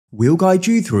We'll guide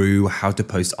you through how to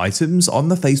post items on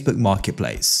the Facebook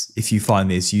Marketplace. If you find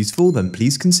this useful, then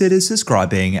please consider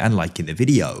subscribing and liking the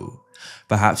video.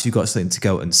 Perhaps you've got something to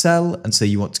go and sell, and so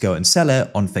you want to go and sell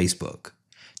it on Facebook.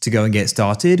 To go and get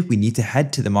started, we need to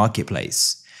head to the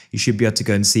Marketplace. You should be able to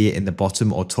go and see it in the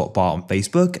bottom or top bar on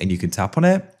Facebook, and you can tap on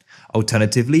it.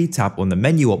 Alternatively, tap on the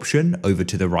menu option over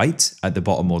to the right at the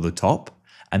bottom or the top,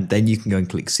 and then you can go and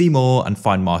click See More and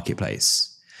find Marketplace.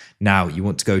 Now you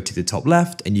want to go to the top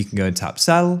left and you can go and tap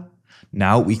Sell.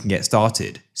 Now we can get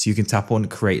started. So you can tap on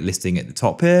Create Listing at the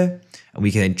top here, and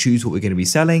we can then choose what we're going to be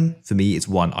selling. For me, it's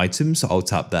one item, so I'll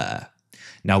tap there.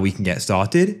 Now we can get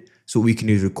started. So what we can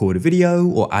do is record a video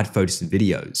or add photos and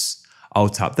videos. I'll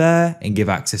tap there and give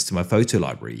access to my photo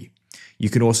library.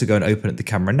 You can also go and open up the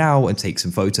camera now and take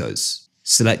some photos.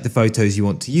 Select the photos you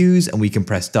want to use and we can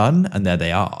press Done, and there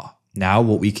they are. Now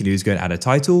what we can do is go and add a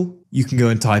title. You can go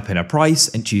and type in a price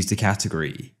and choose the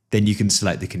category. Then you can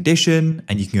select the condition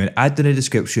and you can go and add in a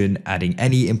description, adding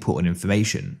any important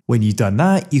information. When you've done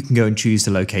that, you can go and choose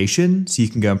the location. So you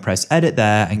can go and press edit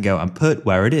there and go and put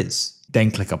where it is. Then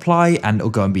click apply and it'll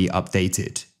go and be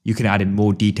updated. You can add in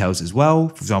more details as well.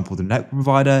 For example, the network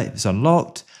provider, if it's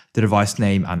unlocked, the device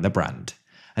name and the brand.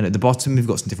 And at the bottom, we've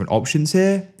got some different options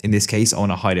here. In this case, I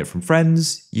want to hide it from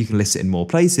friends. You can list it in more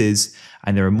places,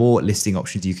 and there are more listing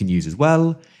options you can use as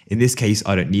well. In this case,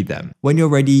 I don't need them. When you're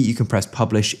ready, you can press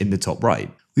publish in the top right.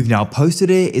 We've now posted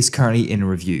it, it's currently in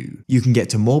review. You can get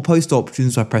to more post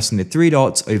options by pressing the three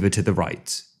dots over to the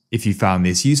right. If you found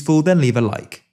this useful, then leave a like.